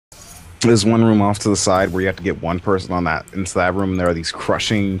There's one room off to the side where you have to get one person on that into that room. And there are these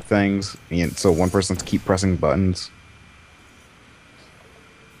crushing things, and so one person has to keep pressing buttons.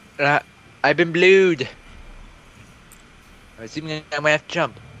 I've been blued. I'm assuming I might have to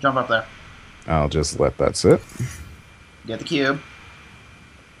jump. Jump up there. I'll just let that sit. Get the cube.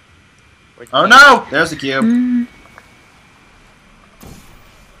 Oh no! There's the cube.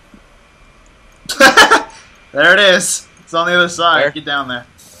 There it is. It's on the other side. Where? Get down there.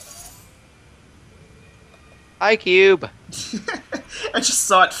 Hi, cube. I just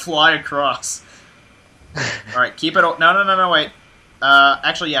saw it fly across. Alright, keep it... No, wait.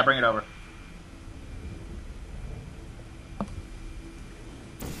 Actually, yeah, bring it over.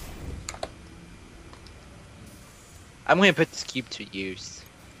 I'm going to put this cube to use.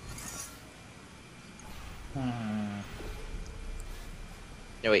 No,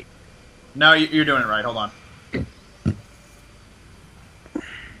 wait. No, you're doing it right. Hold on.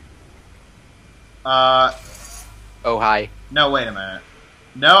 Oh, hi. No, wait a minute.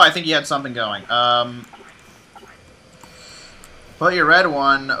 No, I think you had something going. Put your red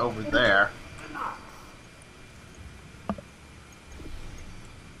one over there.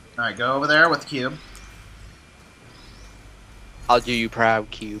 Alright, go over there with the cube. I'll do you proud,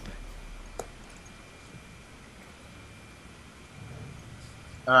 cube.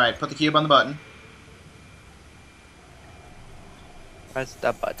 Alright, put the cube on the button. Press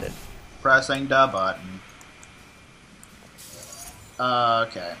the button. Pressing the button.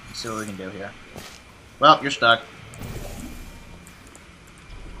 Okay, let's see what we can do here. Well, you're stuck.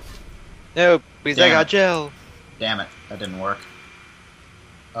 No, because I got gel. Damn it, that didn't work.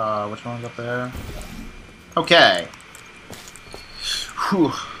 Which one's up there? Okay.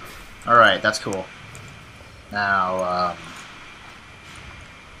 Whew. Alright, that's cool. Now,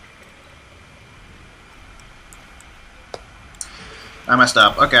 I messed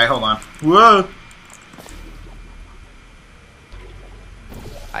up. Okay, hold on. Whoa!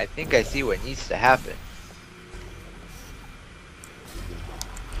 I think I see what needs to happen.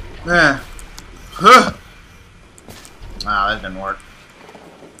 Huh. Ah, that didn't work.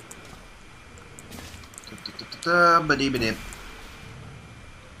 Ba-dee-ba-dee.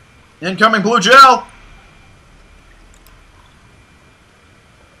 Incoming blue gel!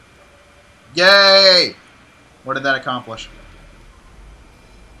 Yay! What did that accomplish?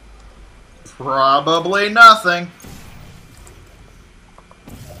 Probably nothing.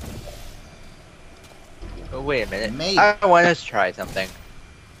 Oh, wait a minute. Maybe. I want us to try something.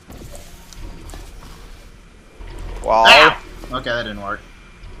 Wow. Ah! Okay, that didn't work.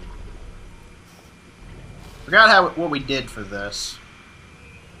 Forgot what we did for this.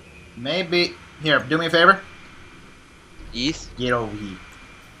 Maybe... Here, do me a favor. Yes? Get over here.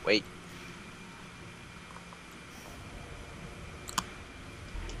 Wait.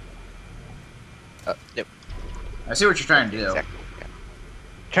 Nope. I see what you're trying to do. Exactly. Okay.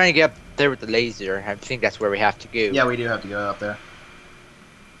 Trying to get up there with the laser. I think that's where we have to go. Yeah, we do have to go up there.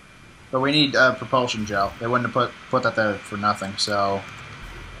 But we need propulsion gel. They wouldn't have put that there for nothing, so...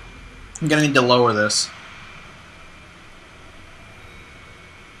 I'm gonna need to lower this.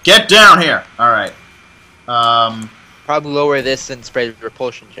 Get down here! Alright. Probably lower this and spray the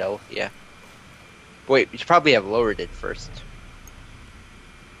repulsion gel, yeah. Wait, we should probably have lowered it first.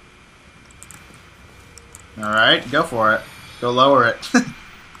 Alright, go for it. Go lower it.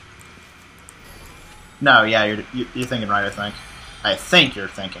 No, yeah, you're thinking right, I think. I think you're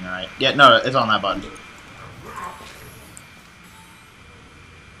thinking right. Yeah, no, it's on that button.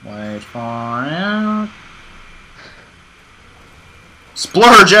 Wait for it.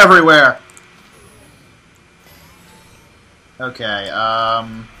 Splurge everywhere! Okay,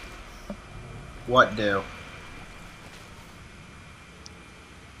 what do?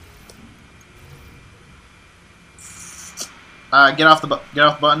 Get off the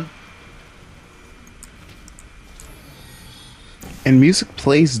button. And music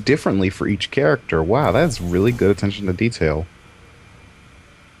plays differently for each character. Wow, that's really good attention to detail.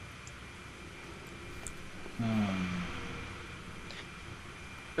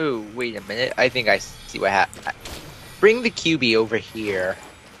 Oh, wait a minute. I think I see what happened. Bring the QB over here.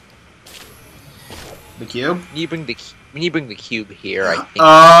 The cube? When you bring the cube here, I think.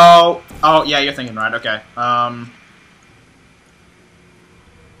 Oh, yeah, you're thinking right. Okay.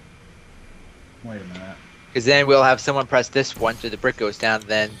 Wait a minute. Because then we'll have someone press this one so the brick goes down,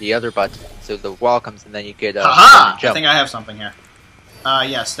 then the other button so the wall comes, and then you could Haha! jump. I think I have something here.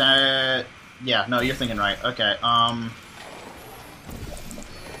 Yes. Yeah. No, you're thinking right. Okay.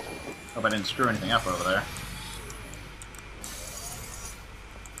 Hope I didn't screw anything up over there.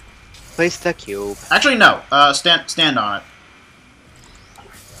 Place the cube. Actually, no. Stand on it.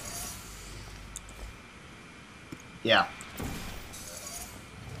 Yeah.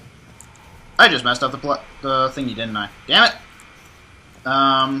 I just messed up the thingy, didn't I? Damn it!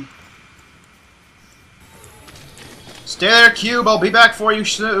 Stay there, Cube. I'll be back for you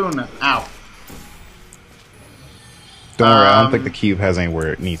soon. Ow. Don't worry, I don't think the cube has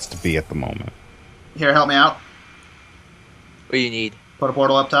anywhere it needs to be at the moment. Here, help me out. What do you need? Put a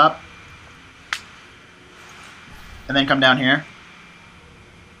portal up top. And then come down here.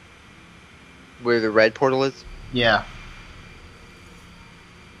 Where the red portal is? Yeah.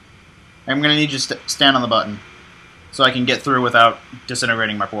 I'm gonna need you to stand on the button. So I can get through without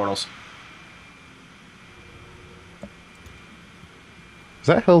disintegrating my portals. Is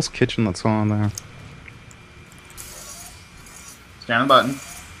that Hell's Kitchen that's on there? Stand on the button.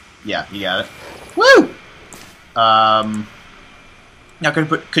 Yeah, you got it. Woo! Now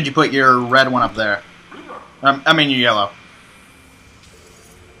could you put your red one up there? I mean your yellow.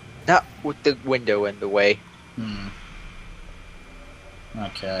 Not with the window in the way. Hmm.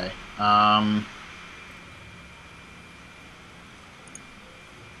 Okay.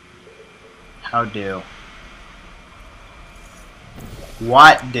 How do?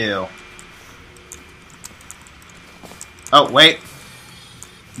 What do? Oh, wait.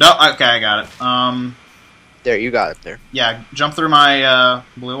 No, okay, I got it. There, you got it there. Yeah, jump through my,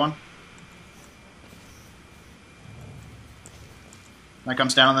 blue one. That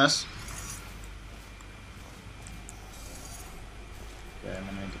comes down on this. Okay, I'm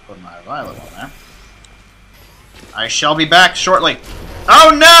gonna need to put my violet on there. I shall be back shortly.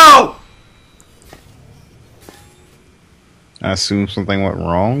 Oh no! I assume something went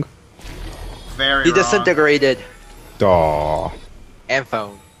wrong. Very He wrong. disintegrated. Daw. And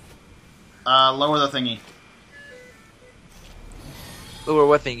phone. Lower the thingy. Lower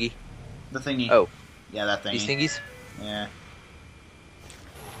what thingy? The thingy. Oh. Yeah, that thingy. These thingies? Yeah.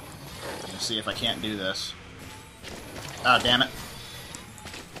 Let's see if I can't do this. Oh, damn it.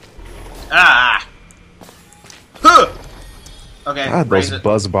 Ah! Huh! Okay, God, raise those it.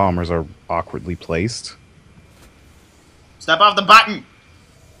 buzz bombers are awkwardly placed. Step off the button!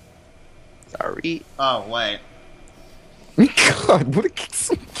 Sorry. Oh, wait. God, what a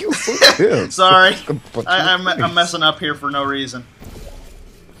kill. Sorry. I'm messing up here for no reason.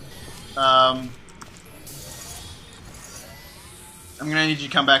 I'm gonna need you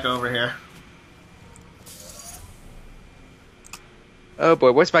to come back over here. Oh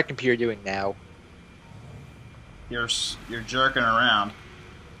boy, what's my computer doing now? You're jerking around.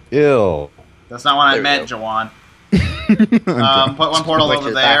 Ew. That's not what I There we meant, go. Jawan. Put one portal Went to over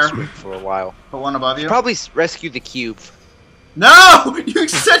the there. back for a while. Put one above you. Probably rescue the cube. No! You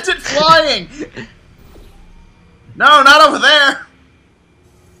sent it flying! No, not over there!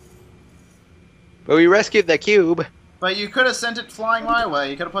 But we rescued the cube. But you could have sent it flying my way.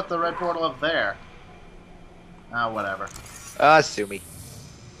 You could have put the red portal up there. Oh, whatever. Sue me.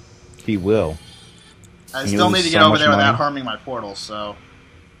 He will. I And you still lose need to so get over much there without money. harming my portals, so...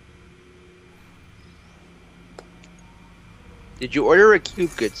 Did you order a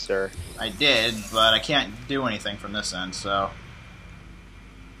cube, good sir? I did, but I can't do anything from this end, so...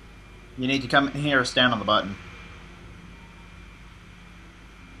 You need to come in here and stand on the button.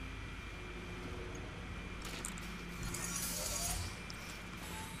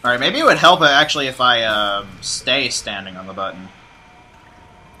 Alright, maybe it would help actually if I stay standing on the button.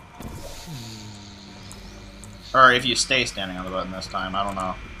 Or if you stay standing on the button this time, I don't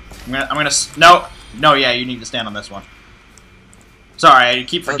know. No, yeah, you need to stand on this one. Sorry, I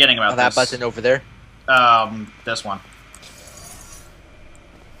keep forgetting about on that this. button over there. This one.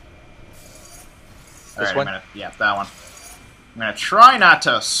 This Alright, one? yeah, that one. I'm gonna try not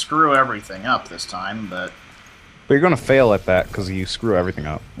to screw everything up this time, but... But you're gonna fail at that because you screw everything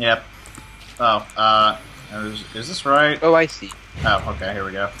up. Yep. Oh, is this right? Oh, I see. Oh, okay, here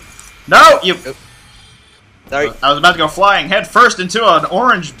we go. No, you... Oh. Sorry. I was about to go flying head first into an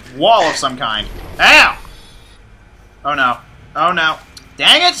orange wall of some kind. Ow! Oh no. Oh no.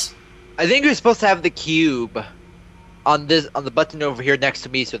 Dang it! I think you're supposed to have the cube on the button over here next to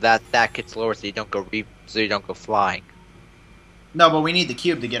me, so that gets lower, so you don't go flying. No, but we need the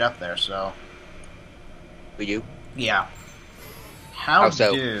cube to get up there, so... Will you? Yeah. How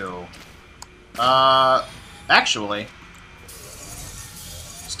so? do... Actually...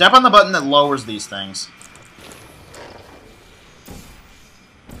 Step on the button that lowers these things.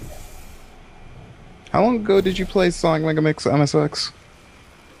 How long ago did you play Sonic Mega Mix MSX?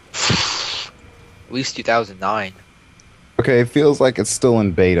 At least 2009. Okay, it feels like it's still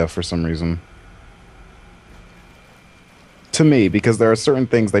in beta for some reason. To me, because there are certain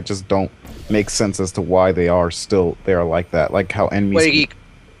things that just don't make sense as to why they are like that. Like how enemies... Wait, geek.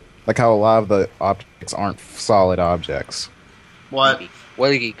 Like how a lot of the objects aren't solid objects. What? Maybe.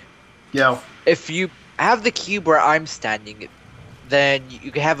 What a geek. Yo. If you have the cube where I'm standing, then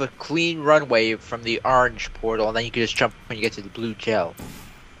you can have a clean runway from the orange portal, and then you can just jump when you get to the blue gel.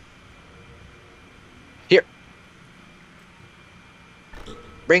 Here.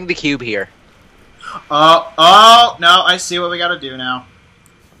 Bring the cube here. Oh, no, I see what we gotta do now.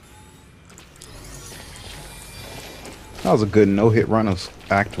 That was a good no-hit run of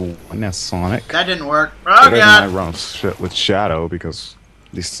Act 1 as Sonic. That didn't work. Oh, Better than my God! run with Shadow, because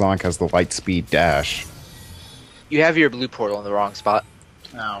at least Sonic has the light speed dash. You have your blue portal in the wrong spot.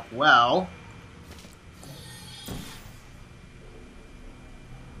 Oh, well.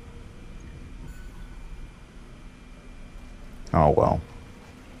 Oh well.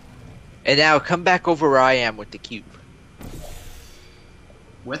 And now come back over where I am with the cube.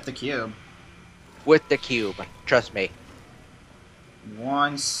 With the cube. With the cube. Trust me.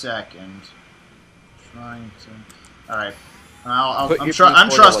 1 second. Trying to... Alright. Put I'm your blue portal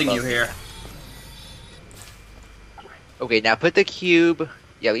trusting above you here. Okay, now put the cube...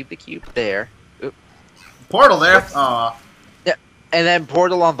 Yeah, leave the cube there. Oop. Portal there? Aw. And then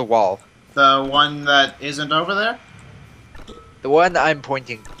portal on the wall. The one that isn't over there? The one I'm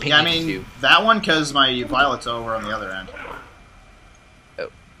pointing Yeah, I pinging mean, to. that one, because my violet's over on the other end.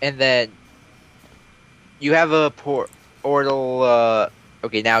 And then... You have a portal...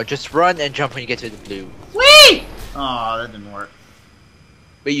 Okay, now just run and jump when you get to the blue. Whee! Aw, that didn't work.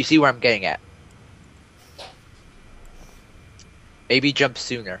 But you see where I'm getting at. Maybe jump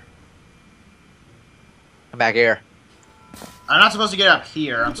sooner. Come back here. I'm not supposed to get up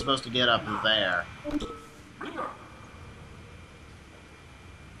here, I'm supposed to get up there.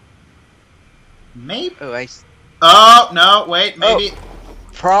 Maybe... Oh, no, wait, maybe...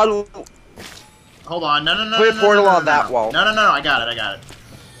 Probably... Hold on, no, Put a portal on that wall. No, I got it.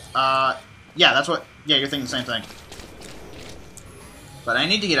 Yeah, that's what... Yeah, you're thinking the same thing. But I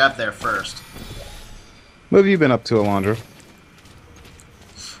need to get up there first. What have you been up to, Alondra?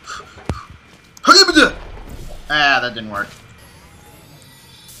 Ah, that didn't work.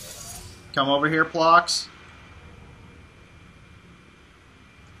 Come over here, Plox.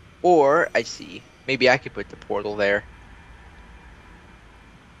 Or, I see. Maybe I could put the portal there.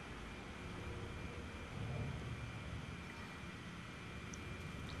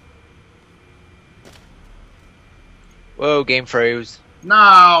 Whoa, game froze.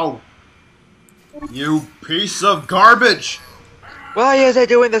 No! You piece of garbage! Why is it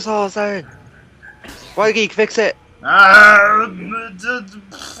doing this all of a sudden? Why geek, fix it? High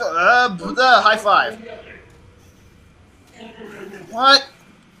five. What?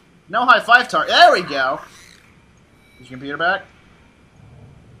 No high five tar. There we go. Is your computer back?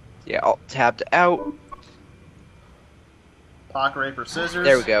 Yeah, alt tabbed out. Pocket paper scissors.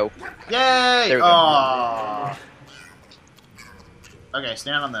 There we go. Yay! There we go. Aww. Okay,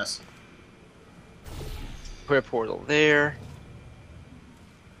 stand on this. Put a portal there.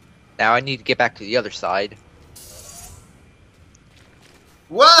 Now I need to get back to the other side.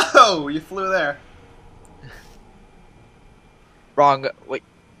 Whoa! You flew there. Wrong. Wait.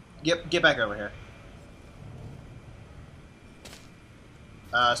 Get back over here.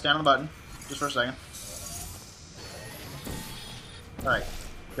 Stand on the button, just for a second. Alright,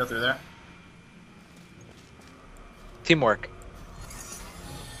 go through there. Teamwork.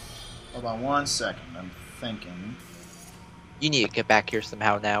 Hold on 1 second, I'm thinking. You need to get back here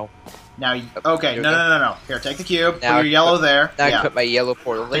somehow now. Now, okay, no. Here, take the cube, Now put your yellow there. Now I Yeah, put my yellow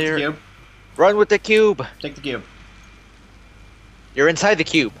portal take there. the cube, Run with the cube. take the cube. You're inside the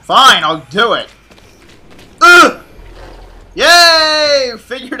cube. Fine, I'll do it. Ugh! Yay!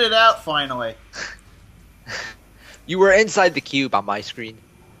 Figured it out finally. You were inside the cube on my screen.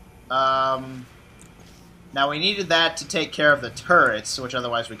 Now we needed that to take care of the turrets, which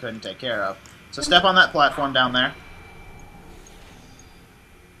otherwise we couldn't take care of. So step on that platform down there.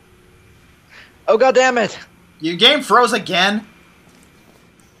 Oh god damn it! Your game froze again?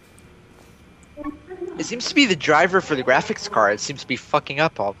 It seems to be the driver for the graphics card. It seems to be fucking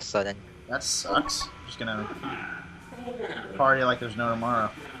up all of a sudden. That sucks. Just gonna party like there's no tomorrow.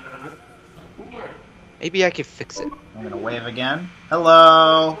 Maybe I could fix it. I'm gonna wave again.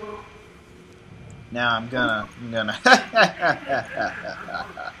 Hello. Now I'm gonna.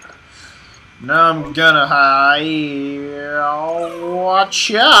 Now I'm gonna watch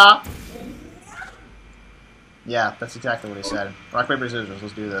ya. Yeah, that's exactly what he said. Rock, paper, scissors.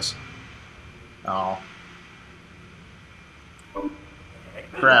 Let's do this. Oh.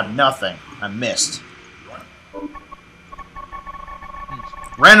 Grab nothing. I missed.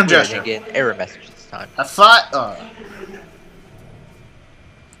 Random We're gesture. gonna get an error message this time. I thought.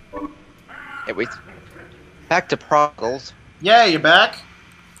 Hey, wait. Back to Proggles. Yeah, you're back?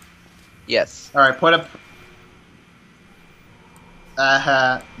 Yes. Alright, put a...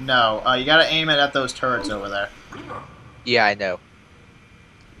 no. You gotta aim it at those turrets over there. Yeah, I know.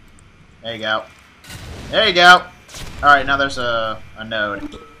 There you go. There you go! Alright, now there's a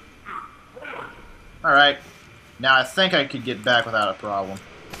node. Alright. Now I think I could get back without a problem.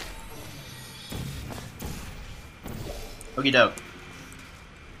 Okie doke.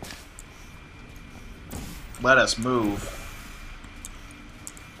 Let us move.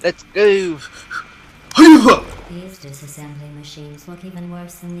 Let's go. These disassembly machines look even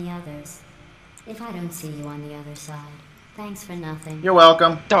worse than the others. If I don't see you on the other side, thanks for nothing. You're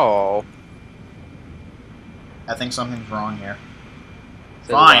welcome. Oh. I think something's wrong here.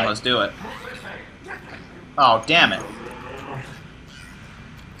 So Fine, do I. let's do it. Oh, damn it.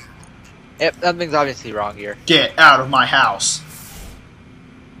 Yep, something's obviously wrong here. Get out of my house.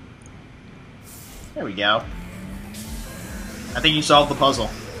 There we go. I think you solved the puzzle.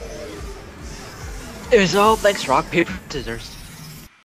 It was all thanks rock, paper, scissors.